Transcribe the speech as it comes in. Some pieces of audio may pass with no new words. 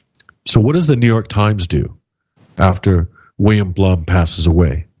So what does the New York Times do after William Blum passes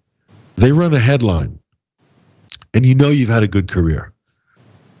away? They run a headline, and you know you've had a good career.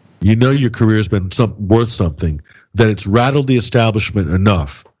 You know your career has been worth something, that it's rattled the establishment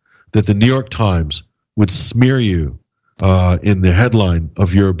enough that the New York Times would smear you in the headline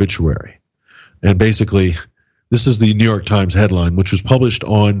of your obituary. And basically, this is the New York Times headline, which was published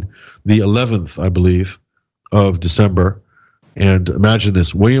on the 11th, I believe, of December. And imagine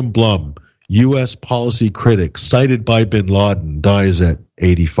this: William Blum, U.S. policy critic, cited by bin Laden, dies at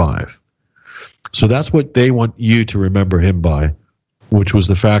 85. So that's what they want you to remember him by, which was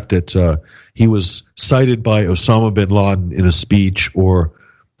the fact that he was cited by Osama bin Laden in a speech or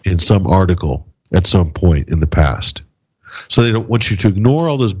in some article at some point in the past. So they don't want you to ignore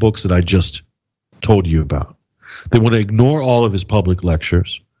all those books that I just told you about. They want to ignore all of his public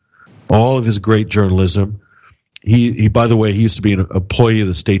lectures, all of his great journalism. He, by the way, he used to be an employee of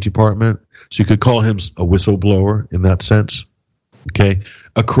the State Department, so you could call him a whistleblower in that sense. Okay,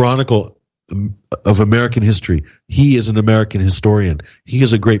 a chronicle of American history. He is an American historian. He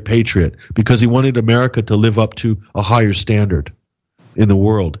is a great patriot because he wanted America to live up to a higher standard in the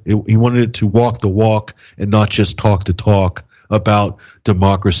world. He wanted it to walk the walk and not just talk the talk about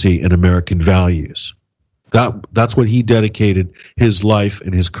democracy and American values. That's what he dedicated his life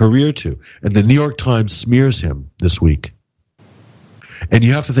and his career to. And the New York Times smears him this week. And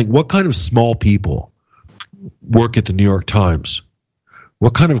you have to think, what kind of small people work at the New York Times?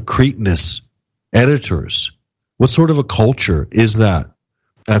 What kind of cretinous editors? What sort of a culture is that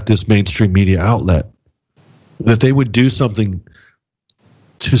at this mainstream media outlet? That they would do something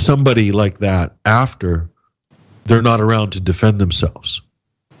to somebody like that after they're not around to defend themselves.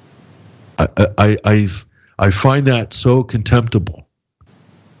 I find that so contemptible.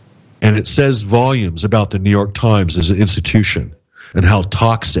 And it says volumes about the New York Times as an institution and how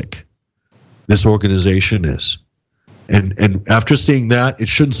toxic this organization is. And after seeing that, it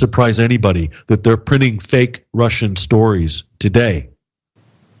shouldn't surprise anybody that they're printing fake Russian stories today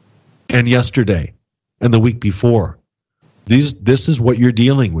and yesterday and the week before. This is what you're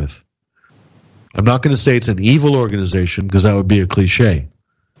dealing with. I'm not going to say it's an evil organization because that would be a cliche.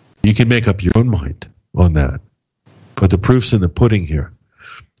 You can make up your own mind on that. But the proof's in the pudding here.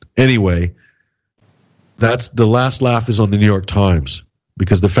 Anyway, that's the last laugh is on the New York Times,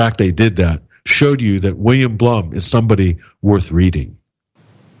 because the fact they did that showed you that William Blum is somebody worth reading.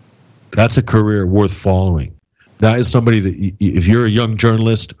 That's a career worth following. That is somebody that, if you're a young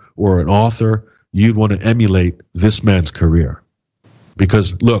journalist or an author, you'd want to emulate this man's career.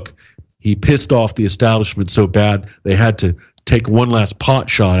 Because, look, he pissed off the establishment so bad they had to take one last pot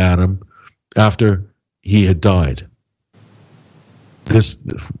shot at him after he had died.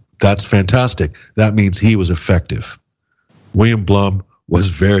 That's fantastic. That means he was effective. William Blum was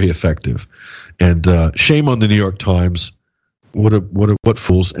very effective. And shame on the New York Times. What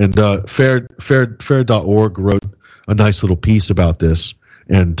fools. And fair.org wrote a nice little piece about this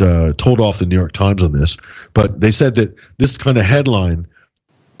and told off the New York Times on this. But they said that this kind of headline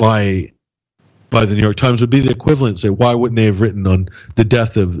by the New York Times would be the equivalent. Say, why wouldn't they have written on the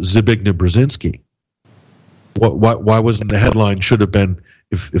death of Zbigniew Brzezinski? Why wasn't the headline should have been,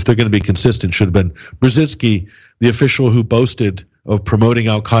 if they're going to be consistent, should have been Brzezinski, the official who boasted of promoting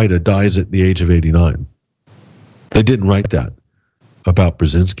Al-Qaeda, dies at the age of 89. They didn't write that about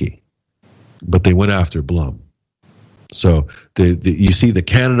Brzezinski, but they went after Blum. So you see the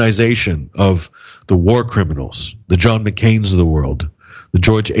canonization of the war criminals, the John McCains of the world, the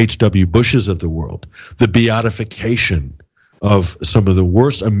George H.W. Bushes of the world, the beatification of some of the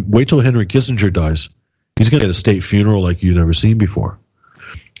worst. Wait till Henry Kissinger dies. He's going to get a state funeral like you've never seen before.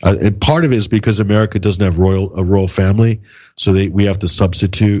 And part of it is because America doesn't have a royal family, so we have to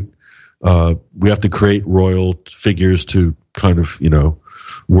substitute. We have to create royal figures to kind of,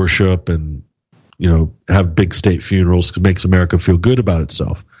 worship and, have big state funerals, because it makes America feel good about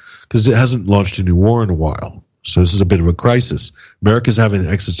itself, because it hasn't launched a new war in a while. So this is a bit of a crisis. America's having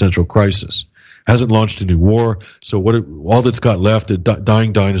an existential crisis. Hasn't launched a new war, so all that's got left are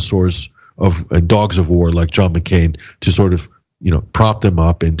dying dinosaurs and dogs of war like John McCain to sort of, prop them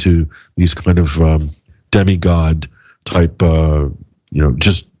up into these kind of demigod type,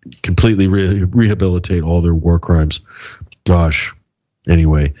 just completely rehabilitate all their war crimes. Gosh,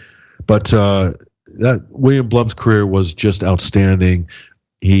 anyway. But that William Blum's career was just outstanding.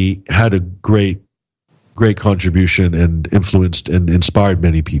 He had a great contribution and influenced and inspired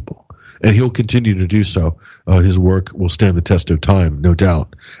many people. And he'll continue to do so. His work will stand the test of time, no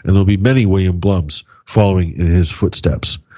doubt. And there'll be many William Blums following in his footsteps.